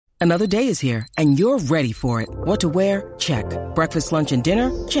Another day is here, and you're ready for it. What to wear? Check. Breakfast, lunch, and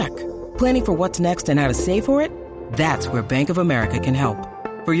dinner? Check. Planning for what's next and how to save for it? That's where Bank of America can help.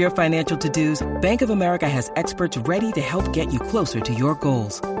 For your financial to-dos, Bank of America has experts ready to help get you closer to your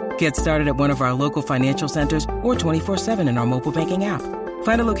goals. Get started at one of our local financial centers or 24/7 in our mobile banking app.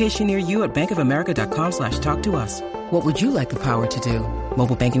 Find a location near you at bankofamerica.com/talktous. What would you like the power to do?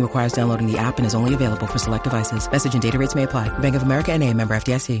 Mobile banking requires downloading the app and is only available for select devices. Message and data rates may apply. Bank of America N.A., member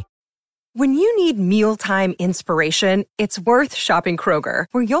FDIC. When you need mealtime inspiration, it's worth shopping Kroger,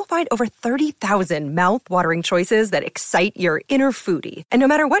 where you'll find over 30,000 mouth-watering choices that excite your inner foodie. And no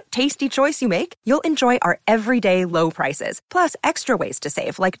matter what tasty choice you make, you'll enjoy our everyday low prices, plus extra ways to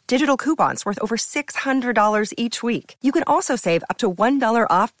save, like digital coupons worth over $600 each week. You can also save up to $1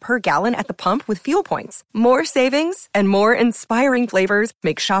 off per gallon at the pump with fuel points. More savings and more inspiring flavors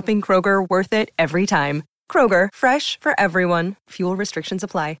make shopping Kroger worth it every time. Kroger, fresh for everyone. Fuel restrictions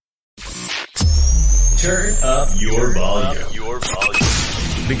apply. Turn up your volume.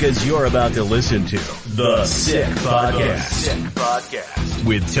 Because you're about to listen to The Sick Podcast.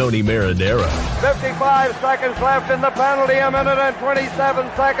 With Tony Marinaro. 55 seconds left in the penalty, a minute and 27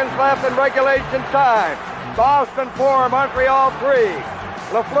 seconds left in regulation time. Boston 4, Montreal 3.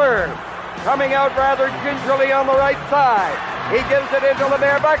 Lafleur coming out rather gingerly on the right side. He gives it into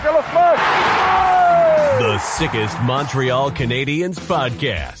Lemaire, back to Lafleur. The sickest Montreal Canadiens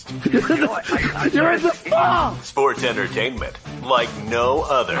podcast. You're in the ball! Sports entertainment like no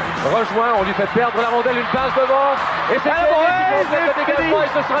other. Rejoint, on lui fait perdre la rondelle, une passe devant. Et c'est le dégagement, et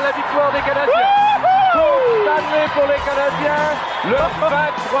ce sera la victoire des Canadiens. Coupe Stanley pour les Canadiens, leur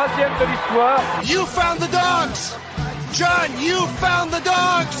 23e de l'histoire. You found the dogs! John, you found the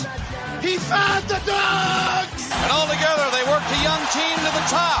dogs! He found the dogs! And all together, they worked a young team to the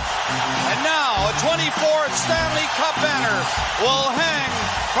top. And now, a 24th Stanley Cup banner will hang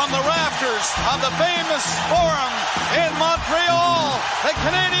from the rafters of the famous Forum in Montreal. The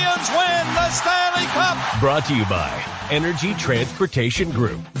Canadiens win the Stanley Cup. Brought to you by Energy Transportation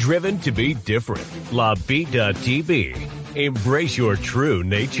Group. Driven to be different. La Vida TV. Embrace your true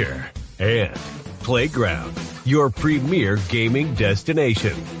nature. And Playground, your premier gaming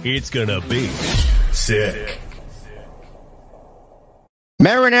destination. It's gonna be sick.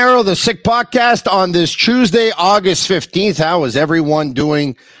 Marinaro, the Sick Podcast on this Tuesday, August 15th. How is everyone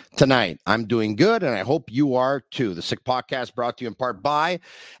doing tonight? I'm doing good, and I hope you are too. The Sick Podcast brought to you in part by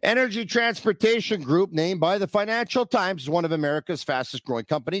Energy Transportation Group, named by the Financial Times as one of America's fastest growing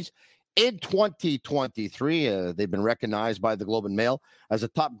companies. In 2023, they've been recognized by the Globe and Mail as a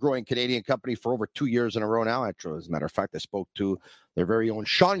top growing Canadian company for over 2 years in a row now. Actually, as a matter of fact, I spoke to their very own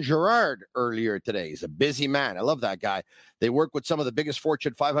Sean Girard earlier today. He's a busy man. I love that guy. They work with some of the biggest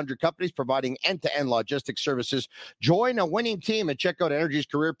Fortune 500 companies, providing end-to-end logistics services. Join a winning team and check out Energy's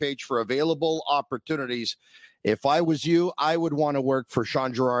career page for available opportunities. If I was you, I would want to work for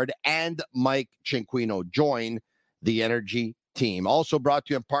Sean Girard and Mike Cinquino. Join the Energy team. Also brought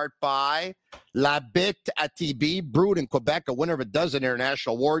to you in part by La Bitte ATB, brewed in Quebec, a winner of a dozen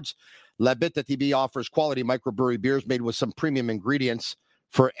international awards. La Bitte ATB offers quality microbrewery beers made with some premium ingredients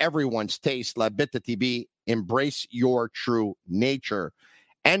for everyone's taste. La Bitte ATB, embrace your true nature.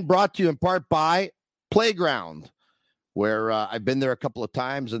 And brought to you in part by Playground, where I've been there a couple of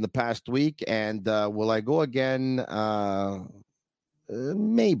times in the past week, and will I go again?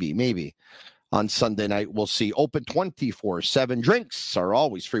 Maybe. On Sunday night, we'll see. Open 24/7. Drinks are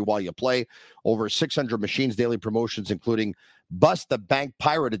always free while you play. Over 600 machines, daily promotions, including Bust the Bank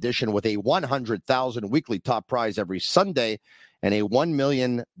Pirate Edition with a $100,000 weekly top prize every Sunday and a $1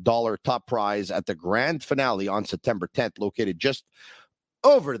 million top prize at the grand finale on September 10th, located just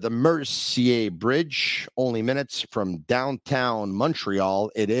over the Mercier Bridge, only minutes from downtown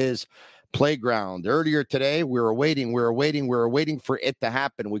Montreal. It is Playground. Earlier today, we were waiting for it to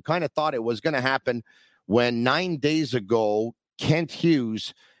happen. We kind of thought it was going to happen when 9 days ago, Kent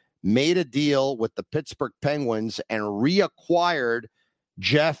Hughes made a deal with the Pittsburgh Penguins and reacquired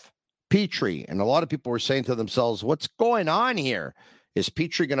Jeff Petrie. And a lot of people were saying to themselves, what's going on here? Is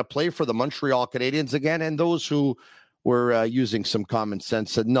Petrie going to play for the Montreal Canadiens again? And those who were using some common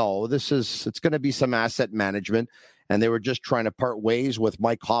sense said, no, it's going to be some asset management. And they were just trying to part ways with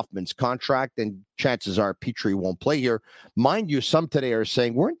Mike Hoffman's contract, and chances are Petrie won't play here. Mind you, some today are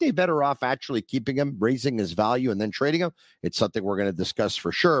saying, weren't they better off actually keeping him, raising his value, and then trading him? It's something we're going to discuss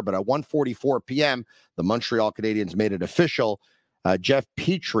for sure. But at 1:44 p.m., the Montreal Canadiens made it official. Jeff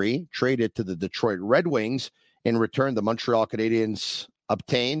Petrie traded to the Detroit Red Wings. In return, the Montreal Canadiens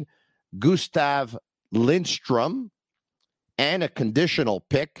obtained Gustav Lindstrom and a conditional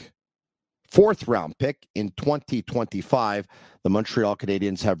pick fourth round pick in 2025, the Montreal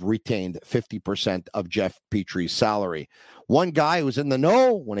Canadiens have retained 50% of Jeff Petry's salary. One guy who's in the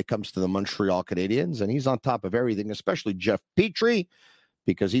know when it comes to the Montreal Canadiens, and he's on top of everything, especially Jeff Petry,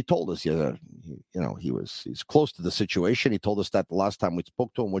 because he told us, he's close to the situation. He told us that the last time we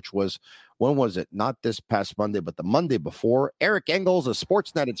spoke to him, which was, when was it? Not this past Monday, but the Monday before. Eric Engels of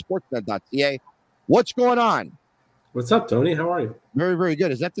Sportsnet at sportsnet.ca. What's going on? What's up, Tony? How are you? Very, very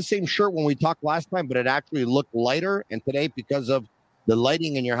good. Is that the same shirt when we talked last time, but it actually looked lighter? And today, because of the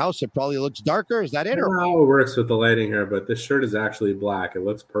lighting in your house, it probably looks darker? Is that it? No, it works with the lighting here, but this shirt is actually black. It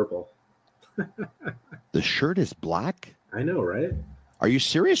looks purple. The shirt is black? I know, right? Are you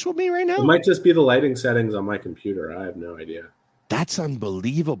serious with me right now? It might just be the lighting settings on my computer. I have no idea. That's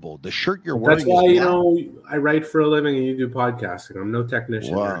unbelievable. The shirt you're wearing. That's why, I write for a living and you do podcasting. I'm no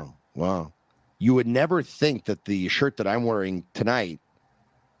technician. Wow. You would never think that the shirt that I'm wearing tonight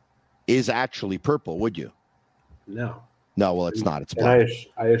is actually purple, would you? No. No, well, it's not. It's black.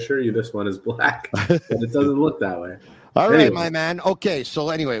 I assure you this one is black, but it doesn't look that way. All right, my man. Okay, so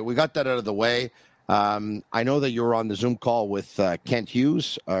anyway, we got that out of the way. I know that you were on the Zoom call with Kent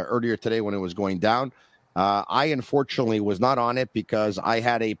Hughes earlier today when it was going down. I, unfortunately, was not on it because I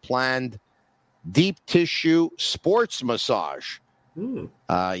had a planned deep tissue sports massage.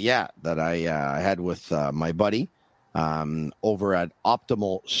 That I had with my buddy over at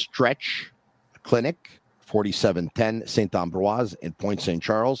Optimal Stretch Clinic, 4710 St. Ambroise in Point St.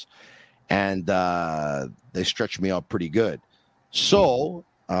 Charles. And they stretched me out pretty good. So,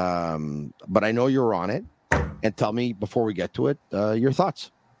 but I know you're on it. And tell me, before we get to it, your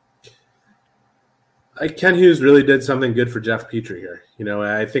thoughts. Ken Hughes really did something good for Jeff Petry here.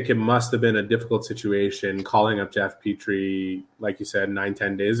 I think it must have been a difficult situation calling up Jeff Petry, like you said,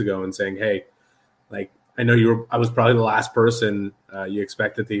 9-10 days ago and saying, hey, I know I was probably the last person you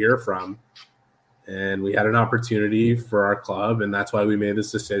expected to hear from. And we had an opportunity for our club, and that's why we made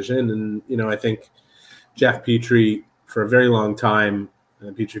this decision. And, I think Jeff Petry, for a very long time,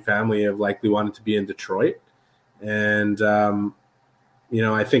 the Petry family have likely wanted to be in Detroit. And,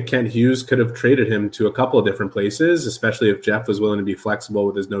 I think Kent Hughes could have traded him to a couple of different places, especially if Jeff was willing to be flexible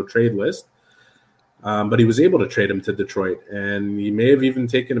with his no-trade list. But he was able to trade him to Detroit, and he may have even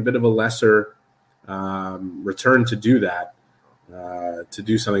taken a bit of a lesser return to do that, to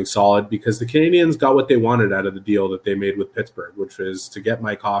do something solid, because the Canadiens got what they wanted out of the deal that they made with Pittsburgh, which was to get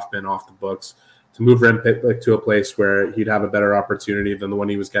Mike Hoffman off the books, to move Rem Pitlick to a place where he'd have a better opportunity than the one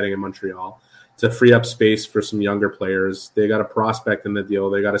he was getting in Montreal, to free up space for some younger players. They got a prospect in the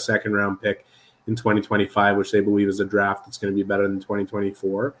deal. They got a second-round pick in 2025, which they believe is a draft that's going to be better than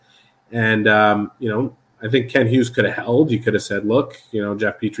 2024. And, I think Ken Hughes could have held. He could have said, look,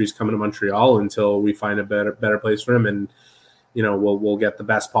 Jeff Petry's coming to Montreal until we find a better place for him, and, we'll get the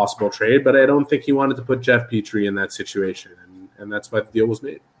best possible trade. But I don't think he wanted to put Jeff Petry in that situation, and that's why the deal was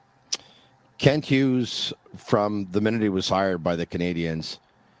made. Kent Hughes, from the minute he was hired by the Canadiens,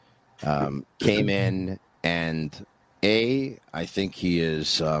 came in, and I think he is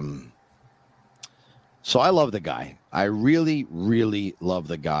so I love the guy. I really, really love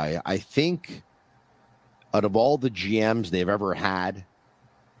the guy. I think out of all the GMs they've ever had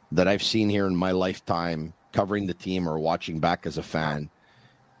that I've seen here in my lifetime covering the team or watching back as a fan,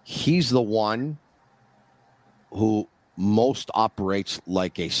 he's the one who most operates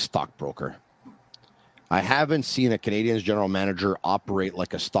like a stockbroker. I haven't seen a Canadiens general manager operate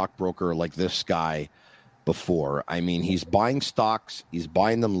like a stockbroker like this guy before. I mean, he's buying stocks, he's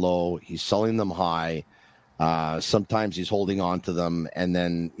buying them low, he's selling them high. Sometimes he's holding on to them, and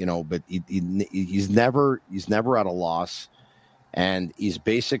then but he's never at a loss. And he's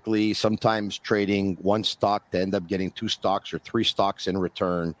basically sometimes trading one stock to end up getting two stocks or three stocks in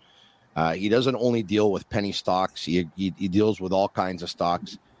return. He doesn't only deal with penny stocks; he deals with all kinds of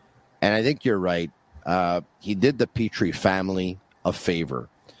stocks. And I think you're right. He did the Petry family a favor,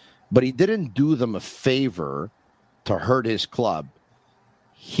 but he didn't do them a favor to hurt his club.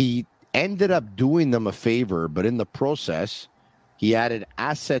 He ended up doing them a favor, but in the process, he added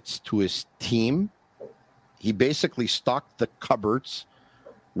assets to his team. He basically stocked the cupboards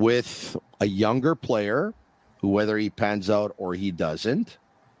with a younger player who, whether he pans out or he doesn't,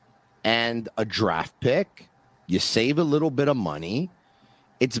 and a draft pick. You save a little bit of money.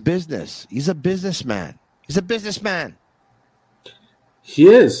 It's business. He's a businessman. He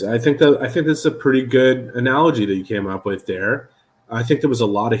is. I think that's a pretty good analogy that you came up with there. I think there was a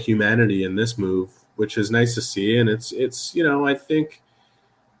lot of humanity in this move, which is nice to see. And it's I think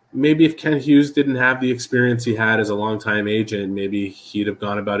maybe if Ken Hughes didn't have the experience he had as a longtime agent, maybe he'd have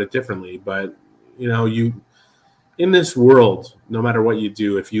gone about it differently. But, in this world, no matter what you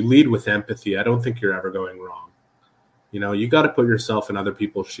do, if you lead with empathy, I don't think you're ever going wrong. You got to put yourself in other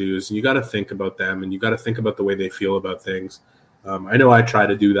people's shoes, and you got to think about them, and you got to think about the way they feel about things. I know I try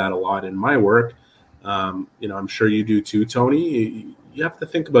to do that a lot in my work. I'm sure you do too, Tony. You have to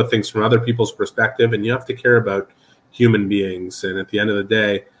think about things from other people's perspective, and you have to care about human beings. And at the end of the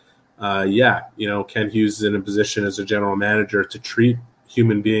day, Ken Hughes is in a position as a general manager to treat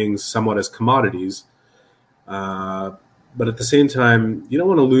human beings somewhat as commodities. But at the same time, you don't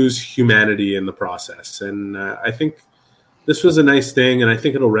want to lose humanity in the process. And I think this was a nice thing, and I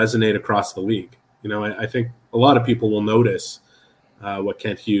think it'll resonate across the league. I think a lot of people will notice what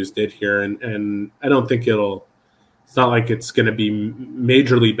Kent Hughes did here, and I don't think it's not like it's going to be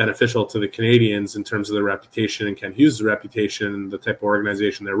majorly beneficial to the Canadians in terms of their reputation and Kent Hughes' reputation and the type of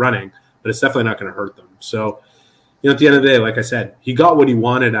organization they're running, but it's definitely not going to hurt them. So, at the end of the day, like I said, he got what he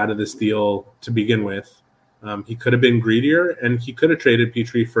wanted out of this deal to begin with. He could have been greedier, and he could have traded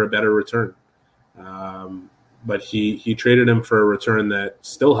Petrie for a better return. But he traded him for a return that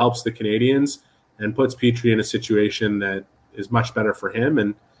still helps the Canadians and puts Petrie in a situation that is much better for him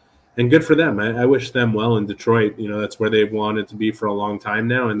and good for them. I wish them well in Detroit. That's where they've wanted to be for a long time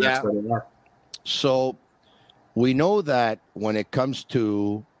now, and that's where they are. So we know that when it comes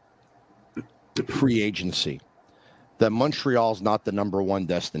to free agency, that Montreal's not the number one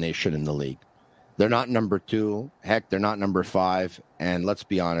destination in the league. They're not number 2. Heck, they're not number 5. And let's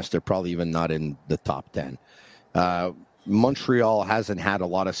be honest, they're probably even not in the top 10. Montreal hasn't had a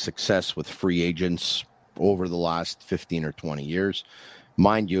lot of success with free agents over the last 15 or 20 years.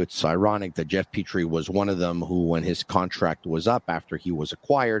 Mind you, it's ironic that Jeff Petrie was one of them who, when his contract was up after he was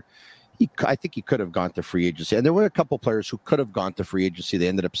acquired, I think he could have gone to free agency. And there were a couple players who could have gone to free agency. They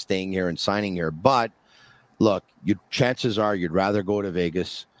ended up staying here and signing here. But look, chances are you'd rather go to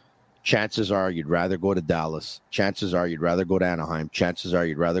Vegas. Chances are you'd rather go to Dallas. Chances are you'd rather go to Anaheim. Chances are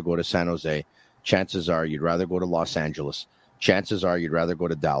you'd rather go to San Jose. Chances are you'd rather go to Los Angeles. Chances are you'd rather go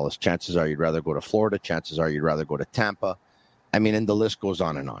to Dallas. Chances are you'd rather go to Florida. Chances are you'd rather go to Tampa. I mean, and the list goes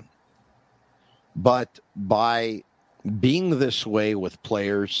on and on. But by being this way with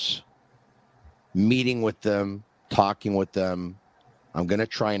players, meeting with them, talking with them, I'm going to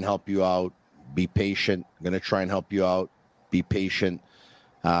try and help you out. Be patient. I'm going to try and help you out. Be patient.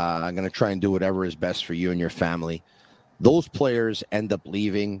 I'm going to try and do whatever is best for you and your family. Those players end up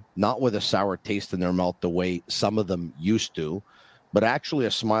leaving, not with a sour taste in their mouth the way some of them used to, but actually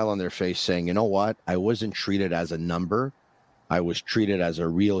a smile on their face saying, you know what? I wasn't treated as a number. I was treated as a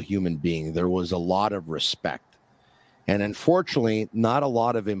real human being. There was a lot of respect. And unfortunately, not a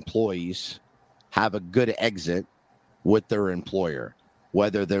lot of employees have a good exit with their employer.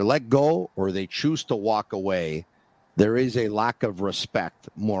 Whether they're let go or they choose to walk away, there is a lack of respect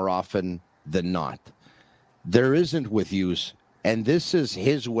more often than not. There isn't with Hughes. And this is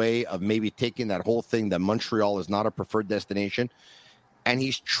his way of maybe taking that whole thing that Montreal is not a preferred destination, and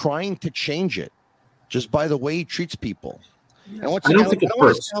he's trying to change it just by the way he treats people. And I don't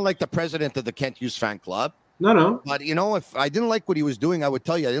want to sound like the president of the Kent Hughes fan club. No. But, if I didn't like what he was doing, I would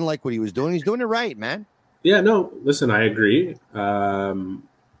tell you I didn't like what he was doing. He's doing it right, man. Yeah, no, listen, I agree. I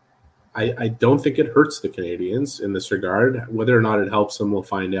don't think it hurts the Canadians in this regard. Whether or not it helps them, we'll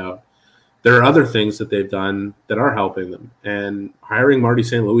find out. There are other things that they've done that are helping them. And hiring Marty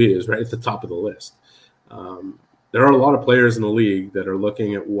St. Louis is right at the top of the list. There are a lot of players in the league that are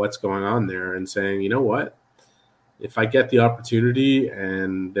looking at what's going on there and saying, you know what? If I get the opportunity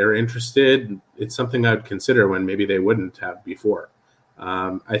and they're interested, it's something I'd consider when maybe they wouldn't have before.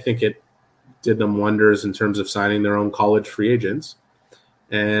 I think it did them wonders in terms of signing their own college free agents.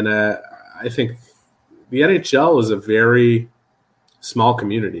 And I think the NHL is a very small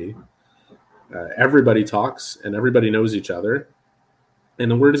community. Everybody talks and everybody knows each other.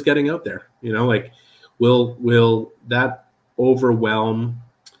 And the word is getting out there. Will that overwhelm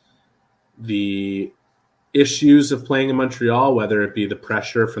the issues of playing in Montreal, whether it be the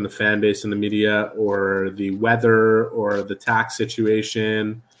pressure from the fan base and the media or the weather or the tax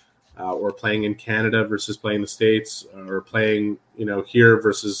situation or playing in Canada versus playing in the States or playing, here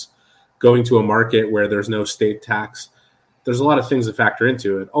versus going to a market where there's no state tax? There's a lot of things that factor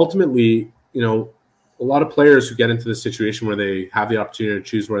into it. Ultimately, a lot of players who get into this situation where they have the opportunity to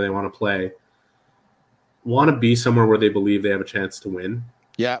choose where they want to play want to be somewhere where they believe they have a chance to win.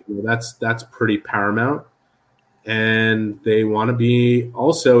 Yeah. That's pretty paramount. And they want to be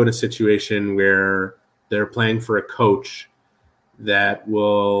also in a situation where they're playing for a coach that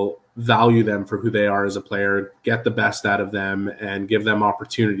will value them for who they are as a player, get the best out of them, and give them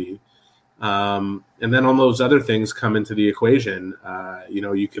opportunity. And then all those other things come into the equation.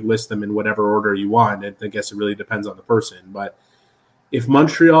 You could list them in whatever order you want. I guess it really depends on the person. But if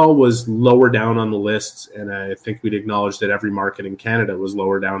Montreal was lower down on the list, and I think we'd acknowledge that every market in Canada was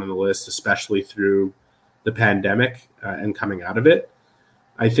lower down on the list, especially through the pandemic and coming out of it,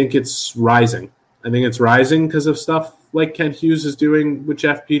 I think it's rising. I think it's rising because of stuff like Kent Hughes is doing with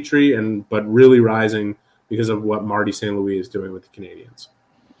Jeff Petrie, but really rising because of what Marty St. Louis is doing with the Canadiens.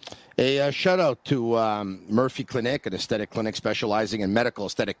 A shout out to Murphy Clinic, an aesthetic clinic specializing in medical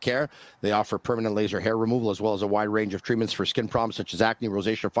aesthetic care. They offer permanent laser hair removal as well as a wide range of treatments for skin problems such as acne,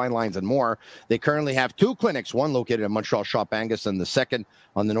 rosacea, fine lines, and more. They currently have 2 clinics, one located in Montreal Shop Angus and the second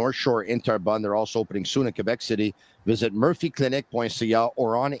on the North Shore in Terrebonne. They're also opening soon in Quebec City. Visit murphyclinic.ca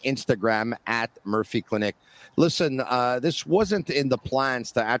or on Instagram at Murphy Clinic. Listen, this wasn't in the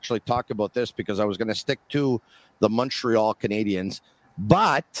plans to actually talk about this because I was going to stick to the Montreal Canadiens.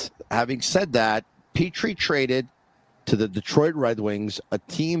 But having said that, Petrie traded to the Detroit Red Wings, a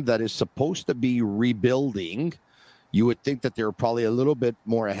team that is supposed to be rebuilding. You would think that they were probably a little bit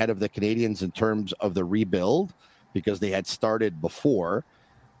more ahead of the Canadiens in terms of the rebuild because they had started before.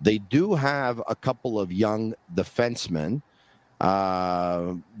 They do have a couple of young defensemen,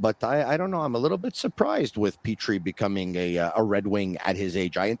 but I don't know. I'm a little bit surprised with Petrie becoming a Red Wing at his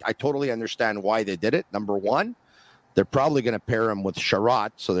age. I totally understand why they did it. Number one, they're probably going to pair him with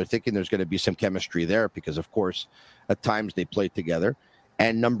Sherratt, so they're thinking there's going to be some chemistry there because, of course, at times they play together.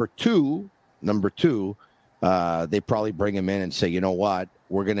 And number two, they probably bring him in and say, you know what,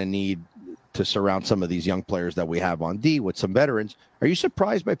 we're going to need to surround some of these young players that we have on D with some veterans. Are you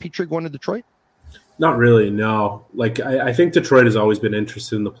surprised by Petrie going to Detroit? Not really, no. I think Detroit has always been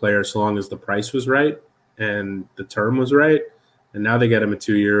interested in the player so long as the price was right and the term was right. And now they get him at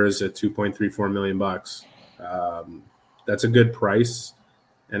 2 years at $2.34 million. That's a good price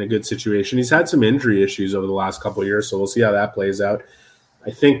and a good situation. He's had some injury issues over the last couple of years, so we'll see how that plays out. I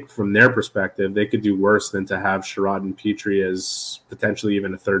think from their perspective, they could do worse than to have Sherratt and Petrie as potentially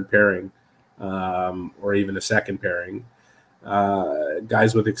even a third pairing or even a second pairing.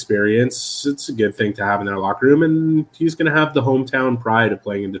 Guys with experience, it's a good thing to have in their locker room, and he's going to have the hometown pride of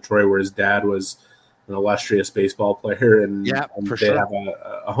playing in Detroit where his dad was an illustrious baseball player, and they have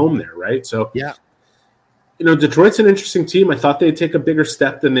a home there, right? So, yeah. Detroit's an interesting team. I thought they'd take a bigger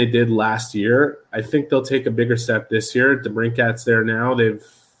step than they did last year. I think they'll take a bigger step this year. DeBrincat's there now.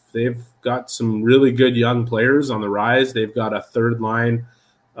 They've got some really good young players on the rise. They've got a third line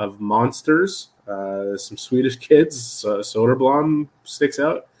of monsters, some Swedish kids. Soderblom sticks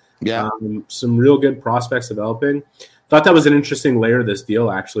out. Yeah, some real good prospects developing. Thought that was an interesting layer of this deal,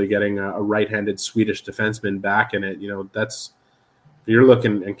 actually, getting a right-handed Swedish defenseman back in it. That's – you're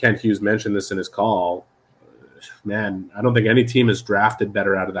looking – and Kent Hughes mentioned this in his call – man, I don't think any team has drafted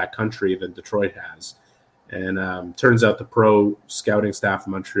better out of that country than Detroit has. And turns out the pro scouting staff of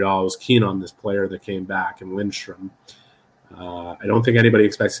Montreal was keen on this player that came back in Lindstrom. I don't think anybody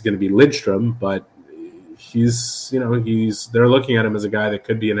expects it's going to be Lindstrom, but they're looking at him as a guy that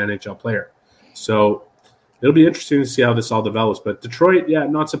could be an NHL player. So it'll be interesting to see how this all develops. But Detroit, yeah,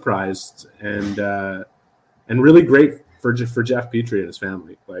 not surprised. And really great for Jeff Petrie and his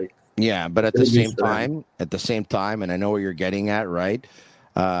family. Yeah, but at the same time, and I know what you're getting at, right?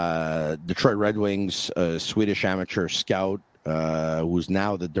 Detroit Red Wings Swedish amateur scout, who's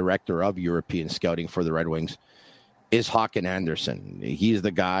now the director of European scouting for the Red Wings, is Håkan Andersson. He's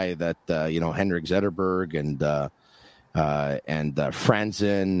the guy that Henrik Zetterberg and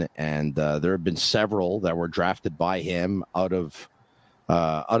Franzen, and there have been several that were drafted by him out of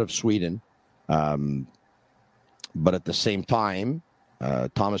Sweden. But at the same time,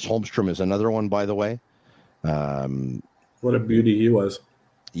 Thomas Holmstrom is another one, by the way. What a beauty he was.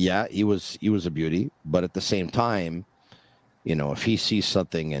 Yeah, he was a beauty. But at the same time, if he sees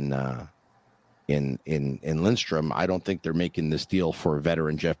something in Lindstrom, I don't think they're making this deal for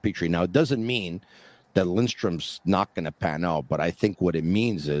veteran Jeff Petrie. Now, it doesn't mean that Lindstrom's not going to pan out, but I think what it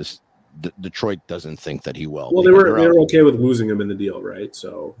means is Detroit doesn't think that he will. Well, they were okay with losing him in the deal, right?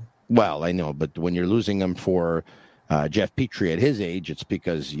 So, well, I know, but when you're losing him for Jeff Petrie at his age, it's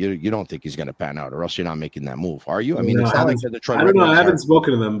because you don't think he's going to pan out, or else you're not making that move, are you? I mean, it's not like the Detroit. I don't know. I haven't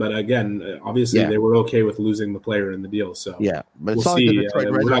spoken to them, but again, obviously they were okay with losing the player in the deal. So yeah, but we'll see.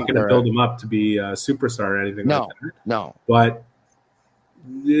 We're not going to build him up to be a superstar or anything like that. No, but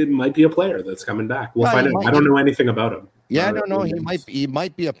it might be a player that's coming back. We'll find out. I don't know anything about him. Yeah, no, he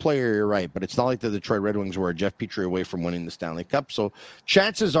might be a player. You're right, but it's not like the Detroit Red Wings were Jeff Petrie away from winning the Stanley Cup. So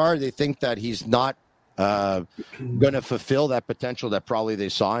chances are they think that he's not going to fulfill that potential that probably they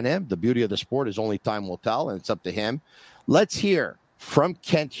saw in him. The beauty of the sport is only time will tell, and it's up to him. Let's hear from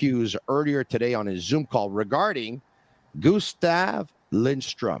Kent Hughes earlier today on his Zoom call regarding Gustav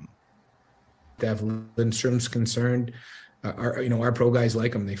Lindstrom. Gustav Lindstrom's concerned. Our pro guys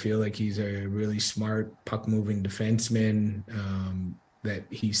like him. They feel like he's a really smart puck-moving defenseman, that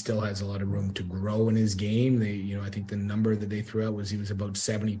he still has a lot of room to grow in his game. I think the number that they threw out was he was about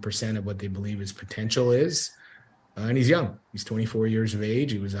 70% of what they believe his potential is. And he's young. He's 24 years of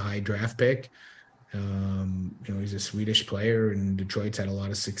age. He was a high draft pick. He's a Swedish player, and Detroit's had a lot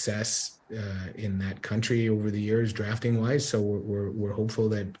of success in that country over the years, drafting wise. So we're hopeful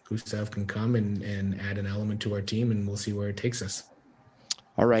that Gustav can come and add an element to our team, and we'll see where it takes us.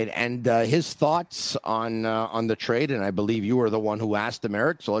 All right, and his thoughts on the trade, and I believe you were the one who asked him,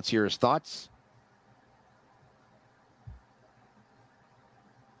 Eric. So let's hear his thoughts.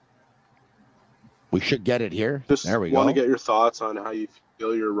 We should get it here. There we go. Want to get your thoughts on how you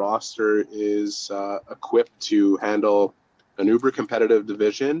feel your roster is equipped to handle an uber competitive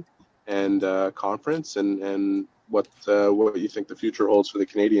division and conference, and what you think the future holds for the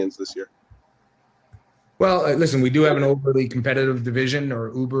Canadiens this year. Well, listen, we do have an overly competitive division,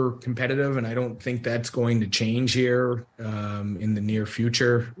 or uber competitive, and I don't think that's going to change here in the near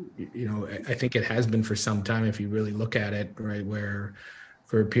future. I think it has been for some time if you really look at it, right, where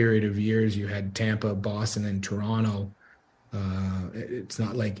for a period of years you had Tampa, Boston, and Toronto. It's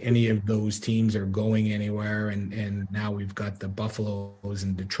not like any of those teams are going anywhere, and now we've got the Buffaloes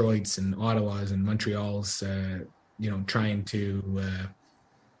and Detroits and Ottawas and Montreals, trying to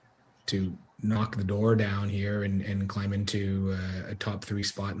knock the door down here and climb into a top 3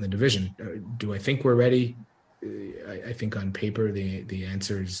 spot in the division. Do I think we're ready? I think on paper the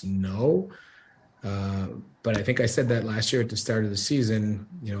answer is no. But I think I said that last year at the start of the season.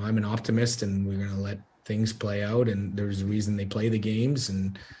 I'm an optimist, and we're going to let things play out, and there's a reason they play the games.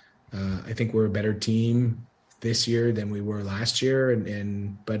 And I think we're a better team this year than we were last year.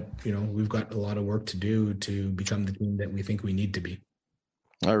 But we've got a lot of work to do to become the team that we think we need to be.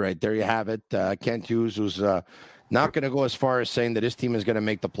 All right, there you have it. Kent Hughes was not going to go as far as saying that his team is going to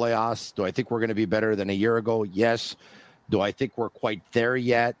make the playoffs. Do I think we're going to be better than a year ago? Yes. Do I think we're quite there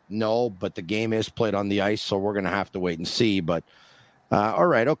yet? No, but the game is played on the ice, so we're going to have to wait and see. But all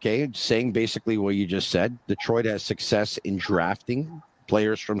right, okay, saying basically what you just said. Detroit has success in drafting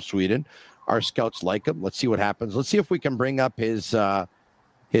players from Sweden. Our scouts like him. Let's see what happens. Let's see if we can bring up his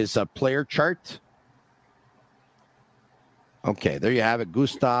player chart. Okay, there you have it.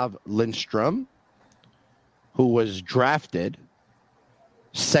 Gustav Lindstrom, who was drafted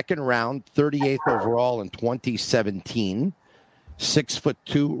second round, 38th overall in 2017.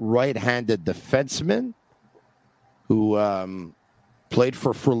 6'2", right-handed defenseman who played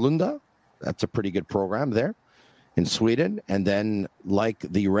for Frölunda. That's a pretty good program there in Sweden. And then, like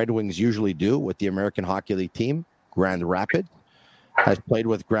the Red Wings usually do with the American Hockey League team, Grand Rapids, has played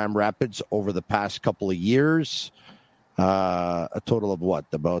with Grand Rapids over the past couple of years. A total of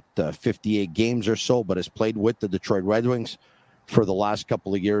about 58 games or so, but has played with the Detroit Red Wings for the last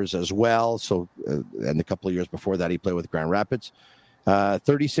couple of years as well. So, and a couple of years before that, he played with Grand Rapids.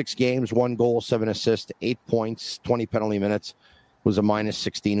 36 games, 1 goal, 7 assists, 8 points, 20 penalty minutes. Was a minus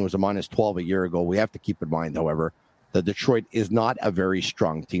 16. It was a minus 12 a year ago. We have to keep in mind, however, that Detroit is not a very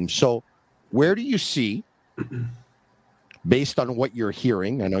strong team. So where do you see, based on what you're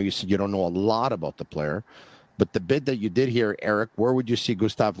hearing, I know you said you don't know a lot about the player, but the bid that you did hear, Eric, where would you see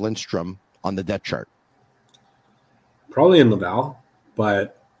Gustav Lindstrom on the depth chart? Probably in Laval,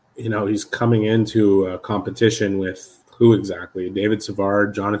 but, he's coming into a competition with who exactly? David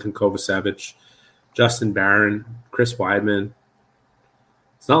Savard, Jonathan Kovacevic, Justin Barron, Chris Weidman.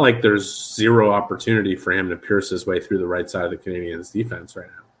 It's not like there's zero opportunity for him to pierce his way through the right side of the Canadiens defense right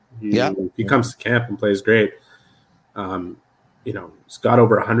now. He comes to camp and plays great. He's got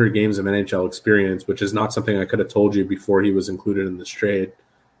over 100 games of NHL experience, which is not something I could have told you before he was included in this trade.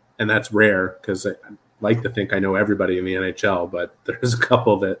 And that's rare because I like to think I know everybody in the NHL, but there's a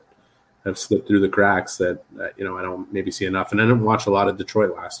couple that have slipped through the cracks that I don't maybe see enough. And I didn't watch a lot of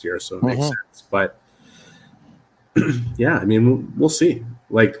Detroit last year, so it makes sense. But yeah, we'll see.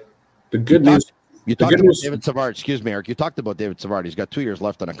 Like the good news. You talked about David Savard. Excuse me, Eric. You talked about David Savard. He's got 2 years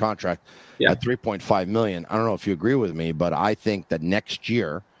left on a contract at $3.5 million. I don't know if you agree with me, but I think that next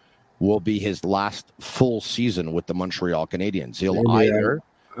year will be his last full season with the Montreal Canadiens. He'll either.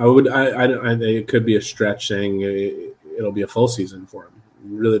 It could be a stretch saying it'll be a full season for him.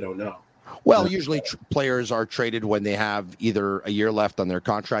 We really don't know. Well, usually players are traded when they have either a year left on their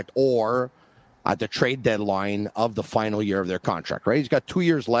contract or at the trade deadline of the final year of their contract, right? He's got 2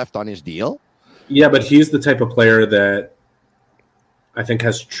 years left on his deal. Yeah, but he's the type of player that I think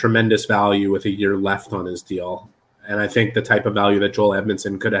has tremendous value with a year left on his deal. And I think the type of value that Joel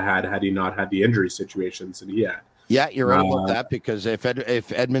Edmondson could have had he not had the injury situations that he had. Yeah, you're right about that, because if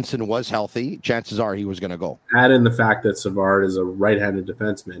Edmondson was healthy, chances are he was going to go. Add in the fact that Savard is a right-handed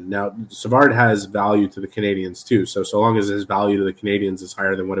defenseman. Now, Savard has value to the Canadians too. So long as his value to the Canadians is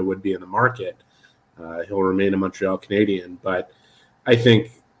higher than what it would be in the market, he'll remain a Montreal Canadian. But I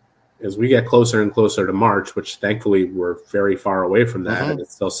think as we get closer and closer to March, which thankfully we're very far away from that,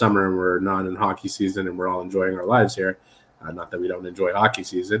 it's still summer and we're not in hockey season and we're all enjoying our lives here. Not that we don't enjoy hockey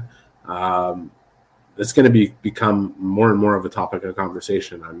season. It's going to become more and more of a topic of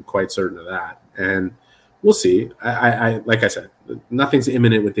conversation. I'm quite certain of that. And we'll see. I like I said, nothing's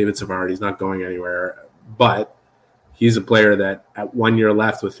imminent with David Savard. He's not going anywhere. But he's a player that at 1 year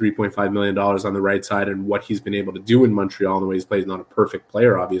left with $3.5 million on the right side, and what he's been able to do in Montreal and the way he's played, he's not a perfect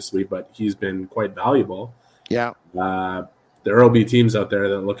player, obviously, but he's been quite valuable. Yeah. There will be teams out there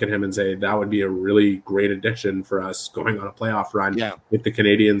that look at him and say that would be a really great addition for us going on a playoff run if the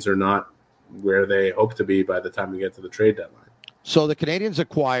Canadians are not where they hope to be by the time we get to the trade deadline. So the Canadians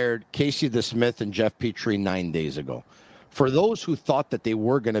acquired Casey DeSmith and Jeff Petrie 9 days ago. For those who thought that they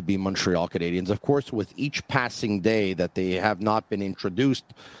were going to be Montreal Canadiens, of course, with each passing day that they have not been introduced,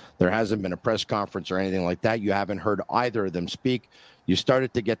 there hasn't been a press conference or anything like that. You haven't heard either of them speak. You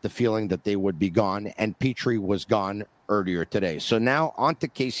started to get the feeling that they would be gone, and Petrie was gone earlier today. So now on to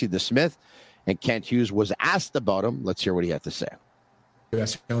Casey DeSmith, and Kent Hughes was asked about him. Let's hear what he had to say.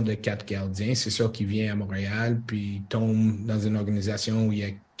 De 4 gardiens, c'est sûr qu'il vient à Montréal, puis il tombe dans une organisation où il y a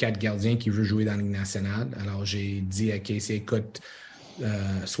 4 gardiens qui veulent jouer dans la Ligue nationale. Alors, j'ai dit à Casey, écoute,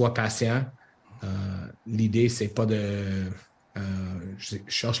 sois patient. L'idée, c'est pas de... je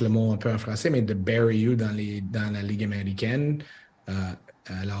cherche le mot un peu en français, mais de bury you dans la Ligue américaine.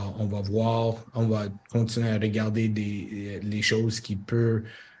 Alors, on va voir, on va continuer à regarder les choses qui peuvent...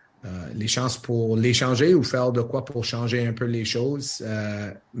 les chances pour l'échanger ou faire de quoi pour changer un peu les choses,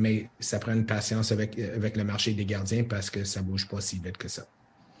 mais ça prend une patience avec le marché des gardiens parce que ça ne bouge pas si vite que ça.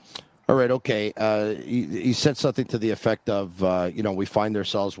 All right, okay. He said something to the effect of, we find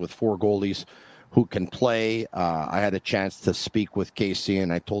ourselves with 4 goalies who can play. I had a chance to speak with Casey,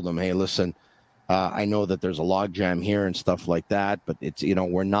 and I told him, hey, listen, I know that there's a logjam here and stuff like that, but it's,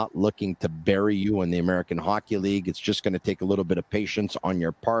 we're not looking to bury you in the American Hockey League. It's just going to take a little bit of patience on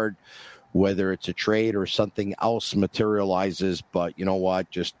your part, whether it's a trade or something else materializes. But you know what?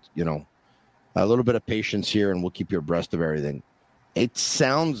 Just, a little bit of patience here and we'll keep you abreast of everything. It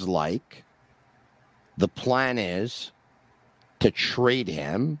sounds like the plan is to trade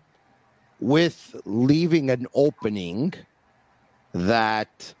him with leaving an opening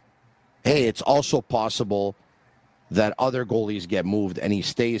that, hey, it's also possible that other goalies get moved and he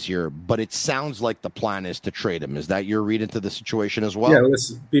stays here, but it sounds like the plan is to trade him. Is that your read into the situation as well? Yeah,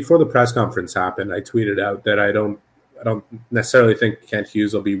 listen, before the press conference happened, I tweeted out that I don't necessarily think Kent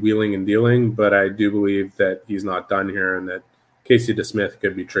Hughes will be wheeling and dealing, but I do believe that he's not done here and that Casey DeSmith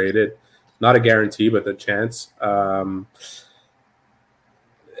could be traded. Not a guarantee, but the chance.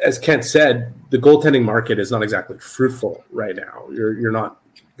 As Kent said, the goaltending market is not exactly fruitful right now. You're not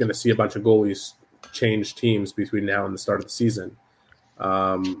going to see a bunch of goalies change teams between now and the start of the season.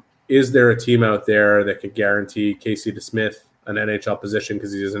 Is there a team out there that could guarantee Casey DeSmith an NHL position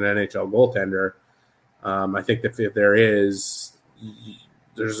because he's an NHL goaltender? I think that if there is,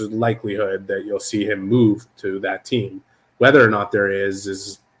 there's a likelihood that you'll see him move to that team. Whether or not there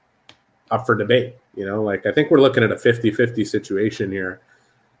is up for debate. I think we're looking at a 50-50 situation here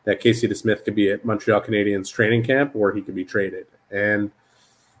that Casey DeSmith could be at Montreal Canadiens training camp or he could be traded. And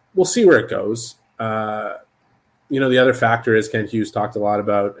we'll see where it goes. The other factor is Kent Hughes talked a lot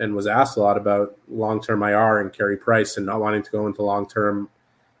about and was asked a lot about long-term IR and Carey Price and not wanting to go into long-term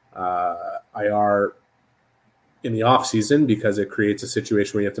IR in the offseason because it creates a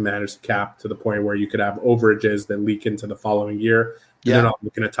situation where you have to manage the cap to the point where you could have overages that leak into the following year. Yeah. They're not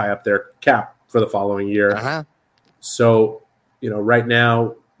looking to tie up their cap for the following year. Uh-huh. So, right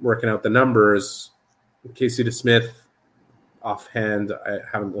now, working out the numbers, Casey DeSmith, offhand, I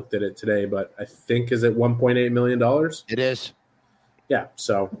haven't looked at it today, but I think is it $1.8 million? It is. Yeah,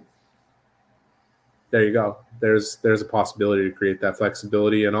 so there you go. There's a possibility to create that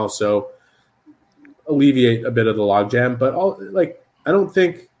flexibility and also alleviate a bit of the logjam. But I don't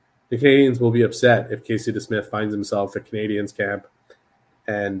think the Canadians will be upset if Casey DeSmith finds himself at Canadiens camp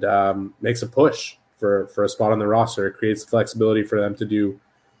and makes a push for a spot on the roster. It creates flexibility for them to do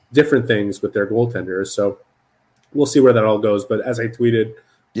different things with their goaltenders. So we'll see where that all goes. But as I tweeted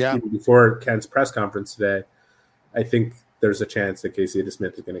before Kent's press conference today, I think there's a chance that Casey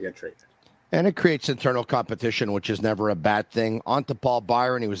DeSmith is going to get traded. And it creates internal competition, which is never a bad thing. On to Paul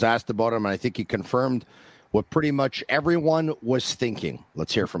Byron. He was asked about him, and I think he confirmed what pretty much everyone was thinking.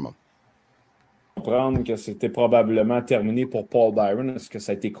 Let's hear from him. Comprendre que c'était probablement terminé pour Paul Byron. Est-ce que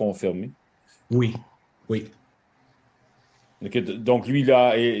ça a été confirmé? Oui. Donc, lui,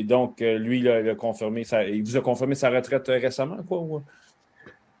 là, lui, il a confirmé il vous a confirmé sa retraite récemment, quoi? Ou?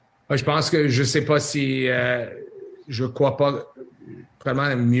 Je pense que je ne sais pas si je crois pas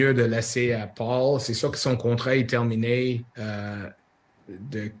vraiment mieux de laisser à Paul. C'est sûr que son contrat est terminé.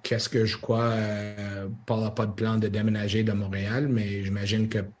 De qu'est-ce que je crois, Paul n'a pas de plan de déménager de Montréal, mais j'imagine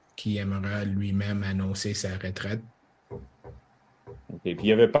qu'il aimerait lui-même annoncer sa retraite. Okay. Puis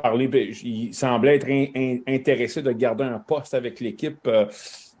il avait parlé, il semblait être intéressé de garder un poste avec l'équipe.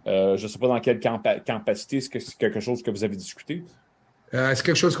 Je ne sais pas dans quelle capacité. Est-ce que c'est quelque chose que vous avez discuté? C'est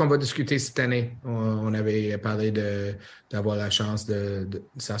quelque chose qu'on va discuter cette année. On avait parlé d'avoir la chance de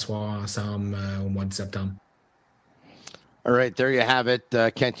s'asseoir ensemble au mois de septembre. All right, there you have it.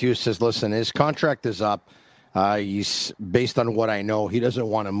 Kent Hughes says, listen, his contract is up. He's, based on what I know, he doesn't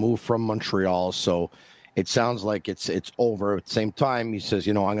want to move from Montreal, so it sounds like it's over. At the same time, he says,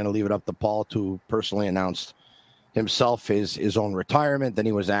 I'm going to leave it up to Paul to personally announce himself his own retirement. Then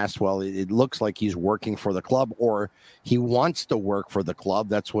he was asked, well, it looks like he's working for the club, or he wants to work for the club.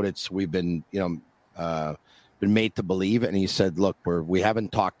 That's what we've been made to believe. And he said, look, we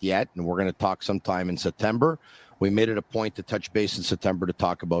haven't talked yet, and we're going to talk sometime in September. We made it a point to touch base in September to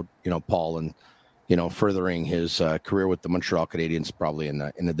talk about, Paul and, furthering his career with the Montreal Canadiens, probably in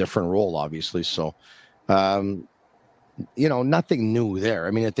a different role, obviously. So, nothing new there.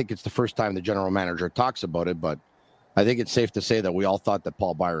 I mean, I think it's the first time the general manager talks about it, but I think it's safe to say that we all thought that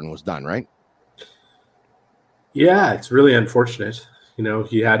Paul Byron was done, right? Yeah, it's really unfortunate.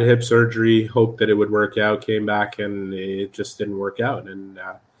 He had hip surgery, hoped that it would work out, came back, and it just didn't work out. And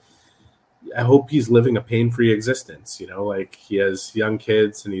I hope he's living a pain-free existence. Like he has young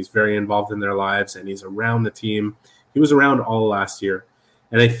kids and he's very involved in their lives and he's around the team. He was around all last year.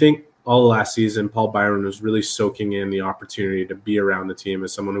 And I think all last season, Paul Byron was really soaking in the opportunity to be around the team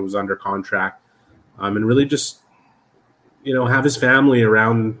as someone who was under contract, and really just, have his family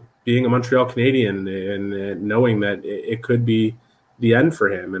around being a Montreal Canadian and knowing that it could be the end for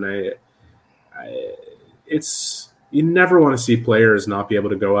him. And you never want to see players not be able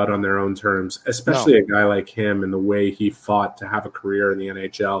to go out on their own terms, especially a guy like him and the way he fought to have a career in the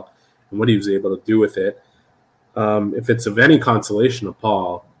NHL and what he was able to do with it. If it's of any consolation to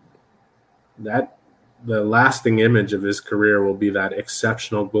Paul, that the lasting image of his career will be that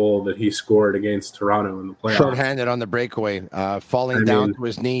exceptional goal that he scored against Toronto in the playoffs. Short-handed on the breakaway, falling down to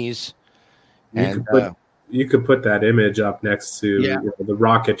his knees. You could put that image up next to the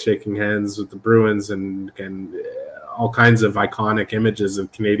Rocket shaking hands with the Bruins and all kinds of iconic images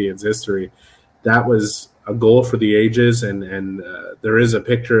of Canadiens history. That was a goal for the ages, and there is a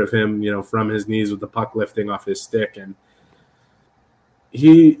picture of him, from his knees with the puck lifting off his stick. And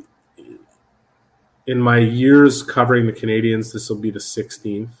he, in my years covering the Canadiens, this will be the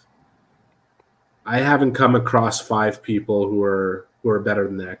 16th. I haven't come across 5 people who are better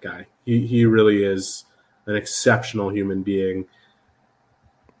than that guy. He really is an exceptional human being.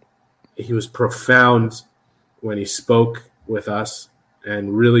 He was profound when he spoke with us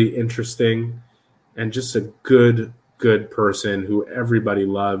and really interesting and just a good person who everybody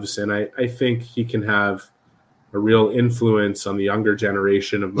loves. And I think he can have a real influence on the younger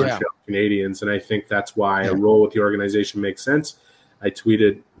generation of Montreal Canadiens. And I think that's why a role with the organization makes sense. I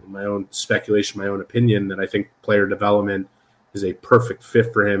tweeted my own speculation, my own opinion, that I think player development is a perfect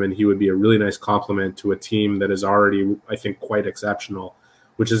fit for him. And he would be a really nice complement to a team that is already, I think, quite exceptional,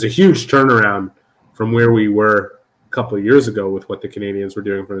 which is a huge turnaround from where we were a couple of years ago with what the Canadiens were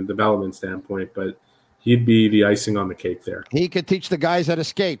doing from a development standpoint. But he'd be the icing on the cake there. He could teach the guys how to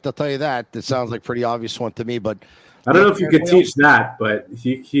skate. I'll tell you that. It sounds like a pretty obvious one to me, but I don't know if you could teach that, but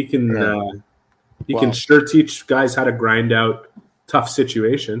he can can sure teach guys how to grind out tough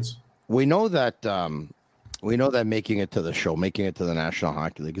situations. We know that making it to the show, making it to the National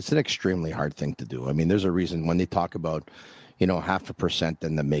Hockey League, it's an extremely hard thing to do. I mean, there's a reason when they talk about 0.5%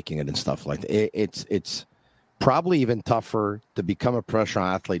 and then making it and stuff like that. It's probably even tougher to become a professional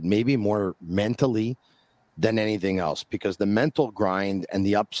athlete, maybe more mentally than anything else, because the mental grind and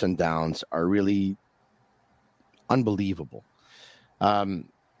the ups and downs are really unbelievable.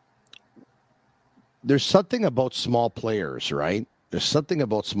 There's something about small players, right? There's something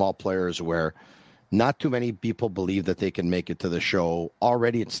about small players where not too many people believe that they can make it to the show.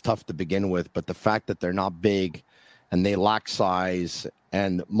 Already it's tough to begin with, but the fact that they're not big and they lack size,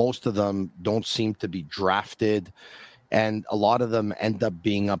 and most of them don't seem to be drafted, and a lot of them end up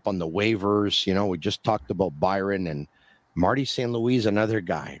being up on the waivers. We just talked about Byron, and Marty St. Louis, another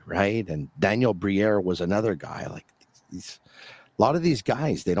guy, right? And Daniel Briere was another guy. Like a lot of these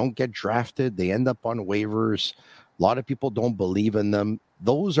guys, they don't get drafted. They end up on waivers. A lot of people don't believe in them.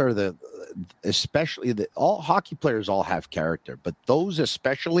 Those are all hockey players all have character, but those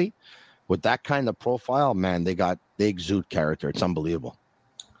especially with that kind of profile, man, they exude character. It's unbelievable.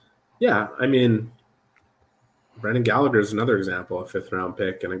 Yeah, I mean, Brendan Gallagher is another example, a 5th-round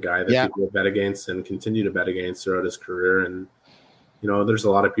pick and a guy that people bet against and continue to bet against throughout his career. And, there's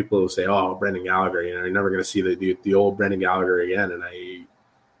a lot of people who say, oh, Brendan Gallagher, you're never going to see the old Brendan Gallagher again. And I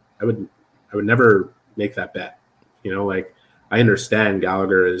would never make that bet. I understand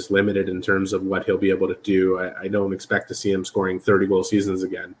Gallagher is limited in terms of what he'll be able to do. I don't expect to see him scoring 30-goal seasons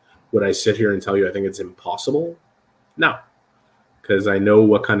again. Would I sit here and tell you I think it's impossible? No. Because I know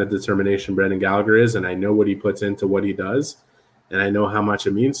what kind of determination Brendan Gallagher is, and I know what he puts into what he does, and I know how much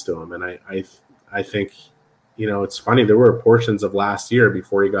it means to him. And I think, it's funny. There were portions of last year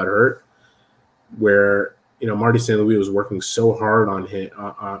before he got hurt where, Marty St. Louis was working so hard on him,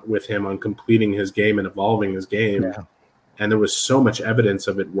 with him on completing his game and evolving his game. Yeah. And there was so much evidence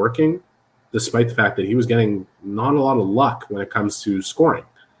of it working, despite the fact that he was getting not a lot of luck when it comes to scoring.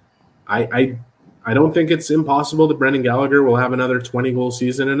 I don't think it's impossible that Brendan Gallagher will have another 20-goal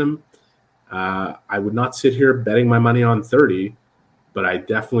season in him. I would not sit here betting my money on 30, but I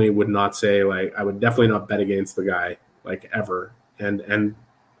definitely would not say, I would definitely not bet against the guy, ever. And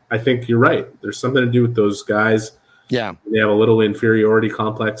I think you're right. There's something to do with those guys. Yeah. They have a little inferiority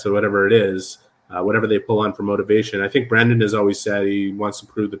complex or whatever it is, whatever they pull on for motivation. I think Brendan has always said he wants to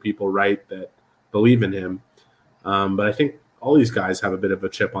prove the people right that believe in him. But I think all these guys have a bit of a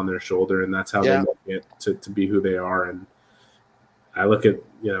chip on their shoulder, and that's how they get to be who they are. And I look at,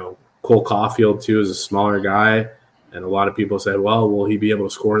 Cole Caulfield, too, as a smaller guy, and a lot of people said, well, will he be able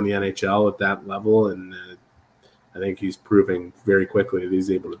to score in the NHL at that level? And I think he's proving very quickly that he's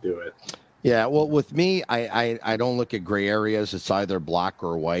able to do it. Yeah, well, with me, I don't look at gray areas. It's either black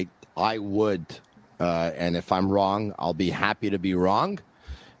or white. I would, and if I'm wrong, I'll be happy to be wrong.